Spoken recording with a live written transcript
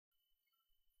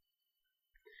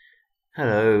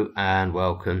Hello and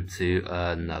welcome to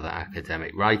another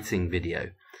academic writing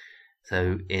video.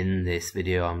 So in this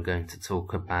video I'm going to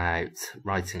talk about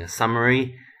writing a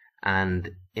summary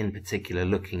and in particular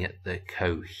looking at the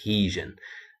cohesion.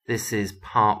 This is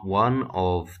part one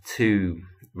of two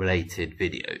related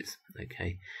videos.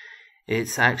 Okay,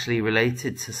 it's actually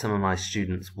related to some of my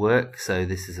students' work, so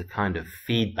this is a kind of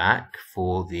feedback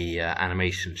for the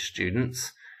animation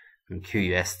students from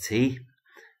QUST.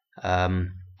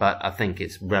 But I think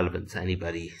it's relevant to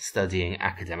anybody studying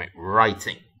academic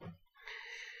writing.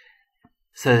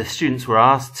 So the students were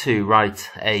asked to write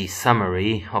a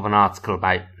summary of an article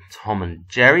about Tom and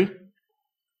Jerry,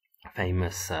 a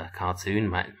famous cartoon,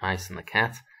 Mouse and the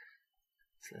Cat.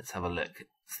 So let's have a look.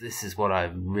 So this is what I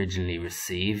originally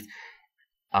received.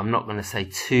 I'm not going to say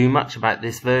too much about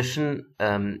this version.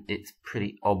 It's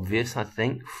pretty obvious, I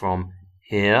think, from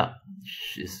here.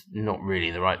 It's not really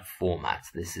the right format.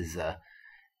 This is a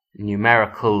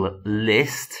numerical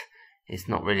list. It's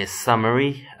not really a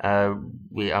summary. I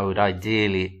would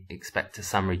ideally expect a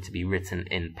summary to be written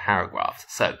in paragraphs.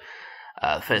 So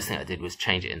the first thing I did was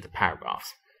change it into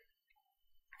paragraphs.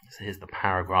 So here's the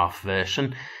paragraph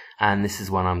version, and this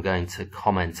is what I'm going to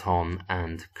comment on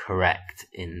and correct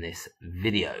in this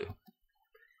video.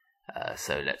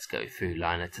 So let's go through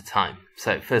line at a time.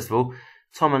 So first of all,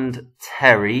 Tom and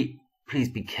Terry. Please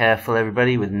be careful,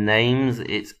 everybody, with names.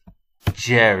 It's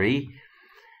Jerry,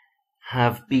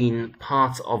 have been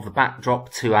part of the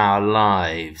backdrop to our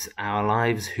lives. Our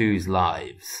lives? Whose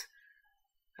lives?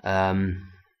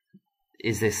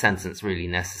 Is this sentence really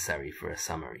necessary for a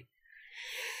summary?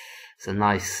 It's a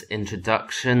nice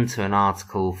introduction to an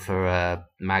article for a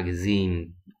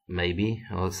magazine, maybe,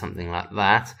 or something like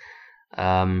that.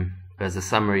 But as a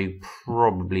summary,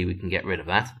 probably we can get rid of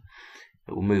that.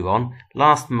 But we'll move on.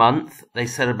 Last month, they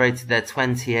celebrated their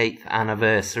 28th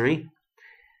anniversary.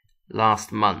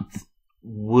 Last month.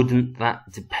 Wouldn't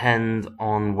that depend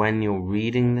on when you're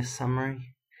reading this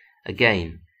summary?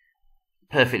 Again,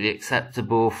 perfectly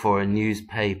acceptable for a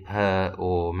newspaper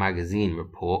or magazine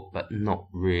report, but not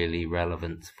really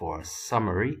relevant for a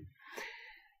summary.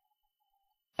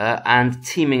 And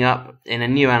teaming up in a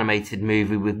new animated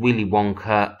movie with Willy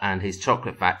Wonka and his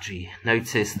chocolate factory.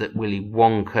 Notice that Willy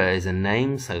Wonka is a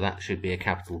name, so that should be a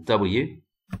capital W.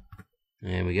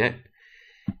 There we go.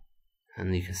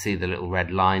 And you can see the little red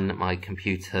line that my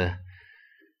computer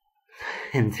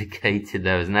indicated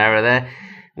there was an error there.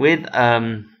 With,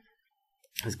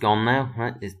 it's gone now,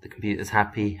 right? The computer's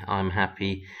happy, I'm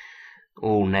happy.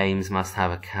 All names must have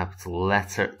a capital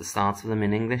letter at the start of them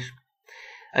in English.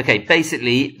 Okay,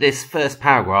 basically, this first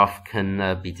paragraph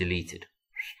can be deleted.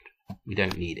 We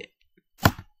don't need it.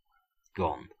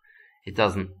 Gone. It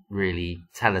doesn't really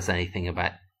tell us anything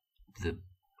about the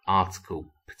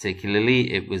article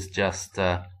particularly. It was just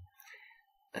a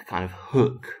kind of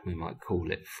hook, we might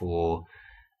call it, for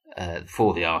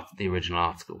the original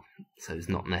article. So it's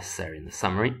not necessary in the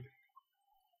summary.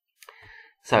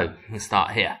 So we'll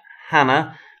start here.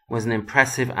 Hannah was an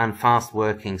impressive and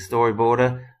fast-working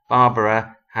storyboarder.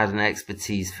 Barbara had an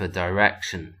expertise for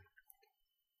direction.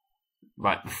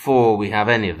 Right, before we have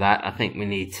any of that, I think we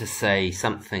need to say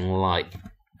something like,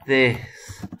 this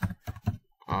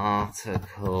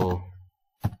article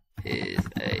is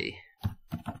a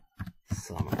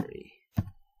summary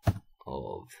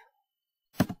of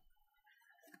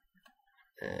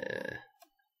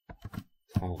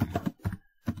Tom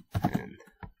and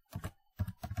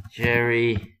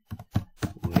Jerry,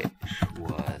 which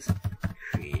was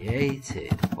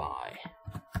created by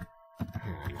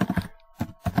Hannah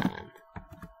and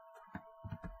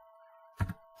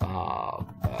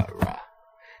Barbara.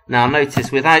 Now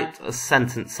notice, without a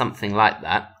sentence something like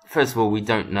that, first of all, we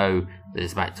don't know that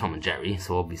it's about Tom and Jerry,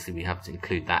 so obviously we have to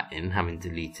include that in, having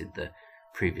deleted the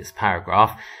previous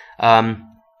paragraph.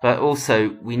 But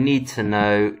also, we need to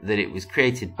know that it was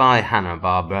created by Hannah and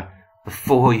Barbara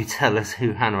before you tell us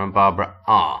who Hannah and Barbara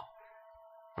are.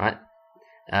 Right?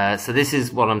 So this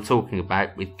is what I'm talking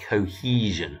about with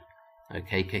cohesion.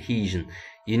 Okay, cohesion.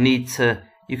 You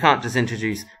can't just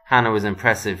introduce Hannah was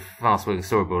impressive, fast-working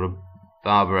storyboarder,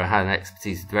 Barbara had an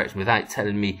expertise in direction without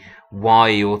telling me why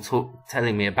you're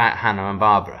telling me about Hannah and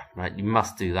Barbara. Right? You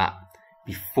must do that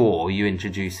before you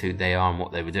introduce who they are and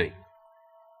what they were doing.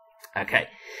 Okay.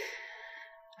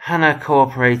 Hannah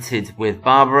cooperated with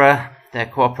Barbara. Their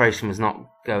cooperation was not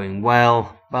going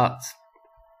well, but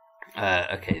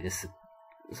okay, this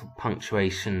is a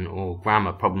punctuation or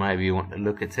grammar problem, however you want to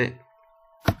look at it.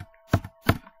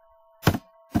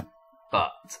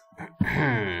 But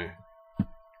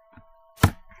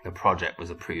the project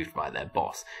was approved by their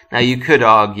boss. Now, you could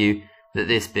argue that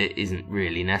this bit isn't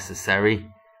really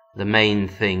necessary. the main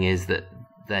thing is that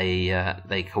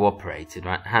they cooperated,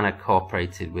 right? Hannah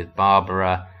cooperated with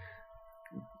Barbara.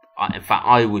 In fact,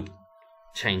 I would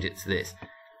change it to this.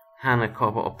 Hannah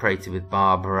cooperated with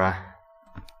Barbara,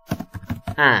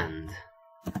 and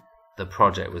the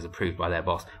project was approved by their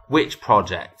boss. Which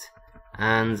project?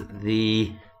 And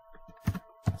the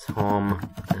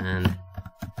Tom and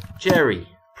Jerry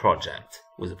project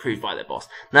was approved by their boss.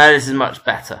 Now this is much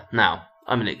better. Now,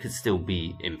 I mean, it could still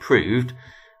be improved,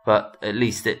 but at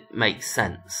least it makes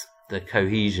sense. The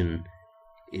cohesion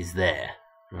is there,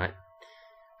 right?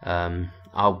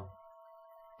 I'll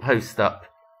post up,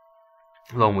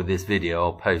 along with this video,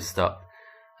 I'll post up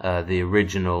the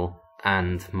original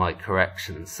and my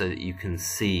corrections so that you can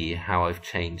see how I've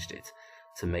changed it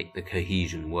to make the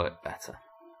cohesion work better.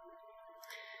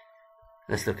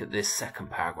 Let's look at this second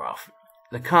paragraph.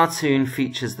 The cartoon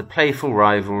features the playful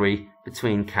rivalry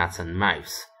between cat and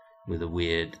mouse, with a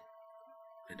weird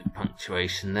bit of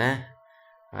punctuation there.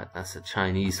 Right, that's a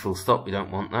Chinese full stop. We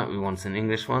don't want that. We want an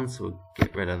English one, so we'll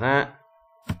get rid of that.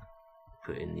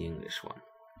 Put in the English one.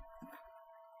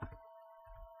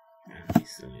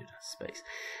 Space.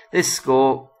 This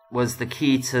score was the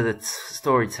key to the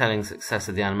storytelling success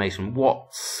of the animation. What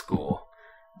score?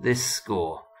 This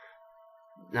score.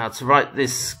 Now, to write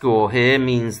this score here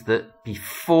means that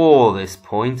before this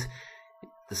point,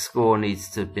 the score needs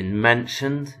to have been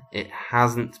mentioned. It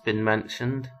hasn't been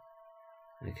mentioned.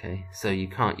 Okay, so you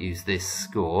can't use this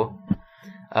score.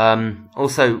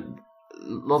 Also,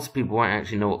 lots of people won't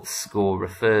actually know what the score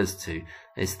refers to.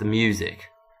 It's the music.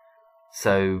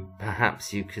 So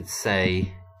perhaps you could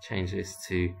say, change this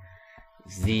to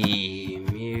the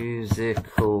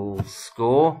musical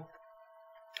score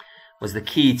was the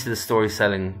key to the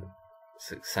storytelling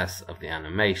success of the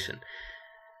animation.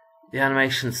 The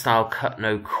animation style cut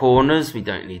no corners. We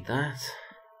don't need that.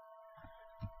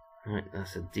 Right,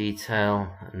 that's a detail,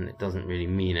 and it doesn't really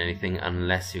mean anything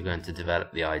unless you're going to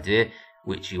develop the idea,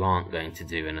 which you aren't going to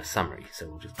do in a summary. So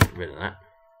we'll just get rid of that.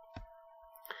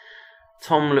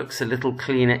 Tom looks a little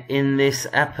cleaner in this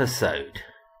episode.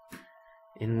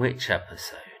 In which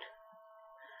episode?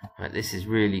 Right, this is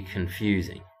really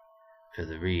confusing for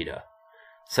the reader.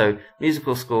 So,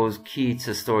 musical scores key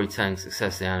to storytelling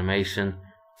success of the animation.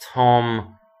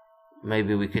 Tom,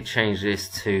 maybe we could change this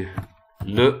to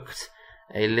looked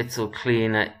a little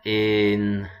cleaner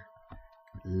in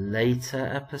later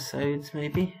episodes,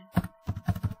 maybe?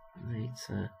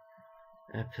 Later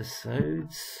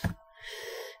episodes.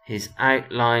 His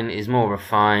outline is more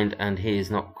refined and he is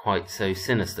not quite so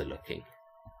sinister looking.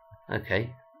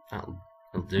 Okay, that'll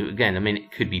do. Again, I mean,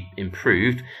 it could be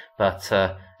improved, but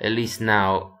at least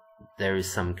now there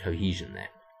is some cohesion there.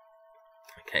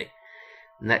 Okay,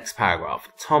 next paragraph.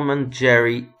 Tom and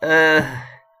Jerry. Can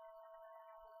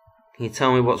you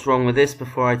tell me what's wrong with this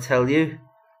before I tell you?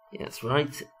 Yeah, that's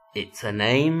right. It's a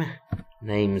name.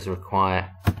 Names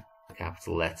require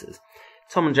capital letters.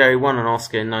 Tom and Jerry won an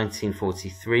Oscar in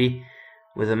 1943.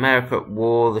 With America at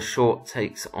war, the short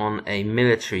takes on a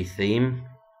military theme.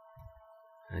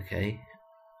 Okay.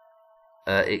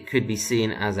 It could be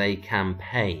seen as a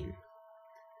campaign.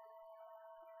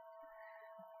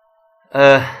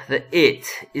 The it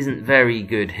isn't very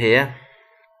good here.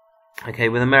 Okay,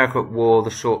 with America at war, the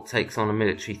short takes on a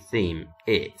military theme.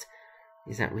 It.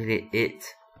 Is that really it?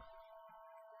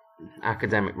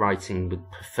 Academic writing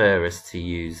would prefer us to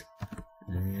use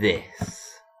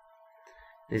this.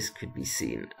 This could be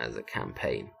seen as a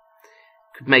campaign.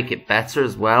 Could make it better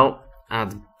as well.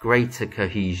 Add greater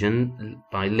cohesion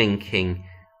by linking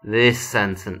this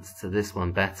sentence to this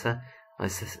one better. By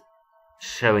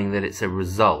showing that it's a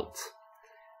result.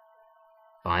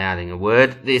 By adding a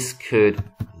word. This could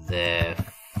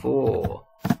therefore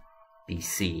be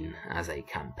seen as a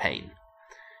campaign.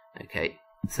 Okay,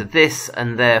 so this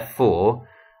and therefore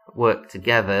work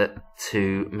together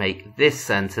to make this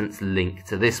sentence link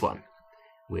to this one,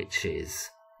 which is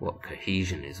what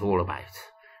cohesion is all about,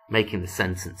 making the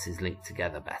sentences link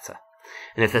together better.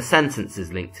 And if the sentence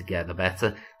is linked together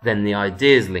better, then the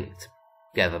ideas linked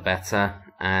together better,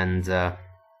 and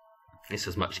it's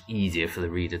just much easier for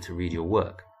the reader to read your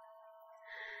work.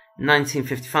 In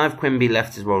 1955, Quimby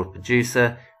left his role as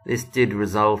producer. This did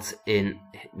result in,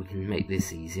 we can make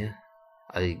this easier.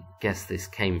 I guess this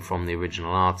came from the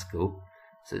original article,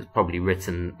 so it's probably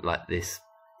written like this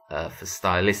for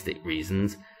stylistic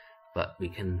reasons, but we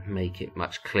can make it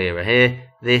much clearer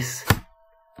here. This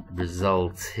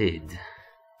resulted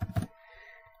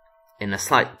in a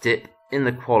slight dip in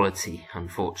the quality,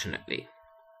 unfortunately.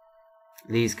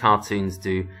 These cartoons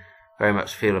do very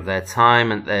much feel of their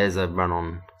time, and there's a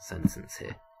run-on sentence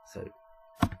here. So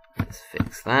let's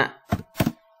fix that.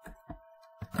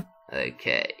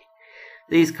 Okay.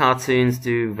 These cartoons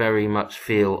do very much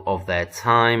feel of their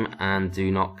time and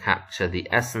do not capture the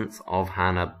essence of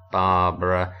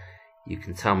Hanna-Barbera. You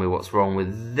can tell me what's wrong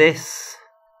with this.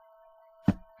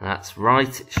 That's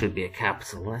right, it should be a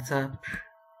capital letter.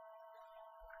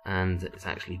 And it's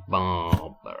actually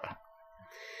Barbara.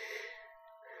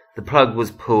 The plug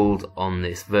was pulled on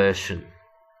this version.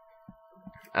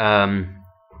 Okay,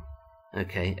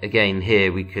 again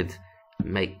here we could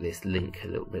make this link a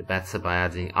little bit better by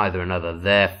adding either another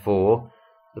therefore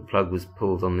the plug was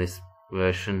pulled on this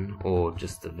version, or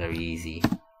just a very easy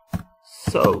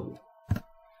so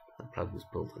the plug was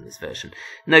pulled on this version.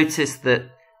 Notice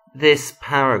that this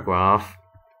paragraph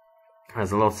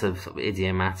has a lot of sort of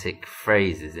idiomatic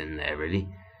phrases in there, really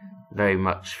very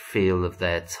much feel of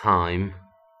their time,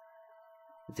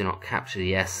 do not capture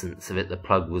the essence of it. The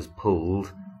plug was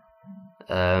pulled.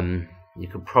 You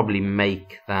could probably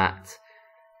make that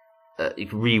you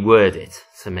can reword it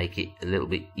to make it a little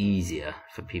bit easier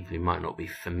for people who might not be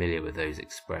familiar with those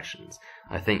expressions.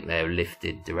 I think they're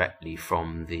lifted directly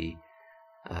from the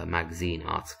magazine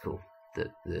article that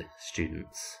the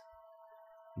students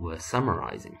were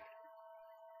summarizing.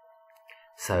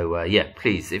 So yeah,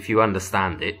 please, if you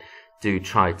understand it, do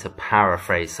try to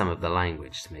paraphrase some of the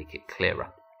language to make it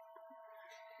clearer.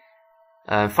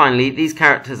 Finally, these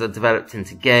characters are developed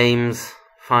into games.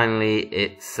 Finally,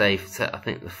 it's safe to, I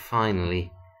think the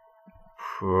finally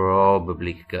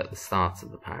probably could go at the start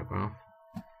of the paragraph.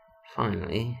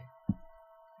 Finally,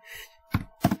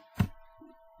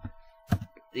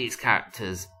 these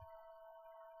characters,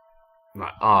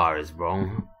 right, are is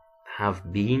wrong,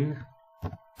 have been,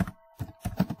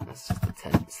 that's just the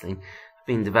tense thing, have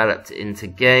been developed into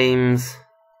games.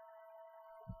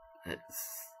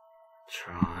 Let's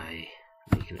try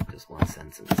making it just one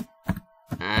sentence.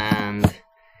 And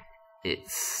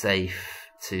it's safe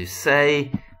to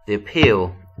say the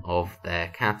appeal of their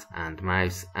cat and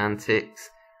mouse antics.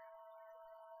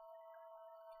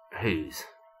 Whose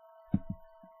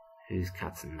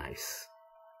cat and mouse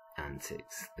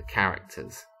antics? The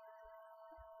characters.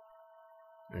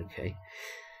 Okay,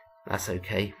 that's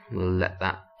okay. We'll let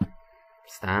that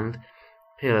stand.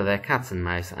 Appeal of their cat and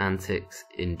mouse antics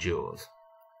endures.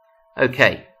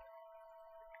 Okay.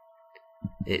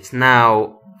 It's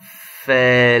now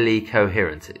fairly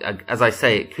coherent. As I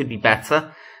say, it could be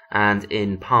better, and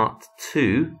in part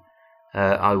 2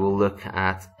 I will look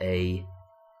at a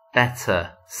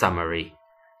better summary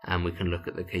and we can look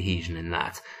at the cohesion in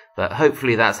that. But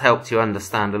hopefully that's helped you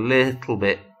understand a little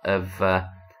bit of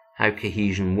how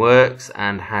cohesion works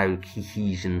and how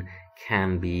cohesion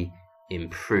can be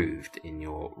improved in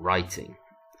your writing.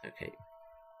 Okay.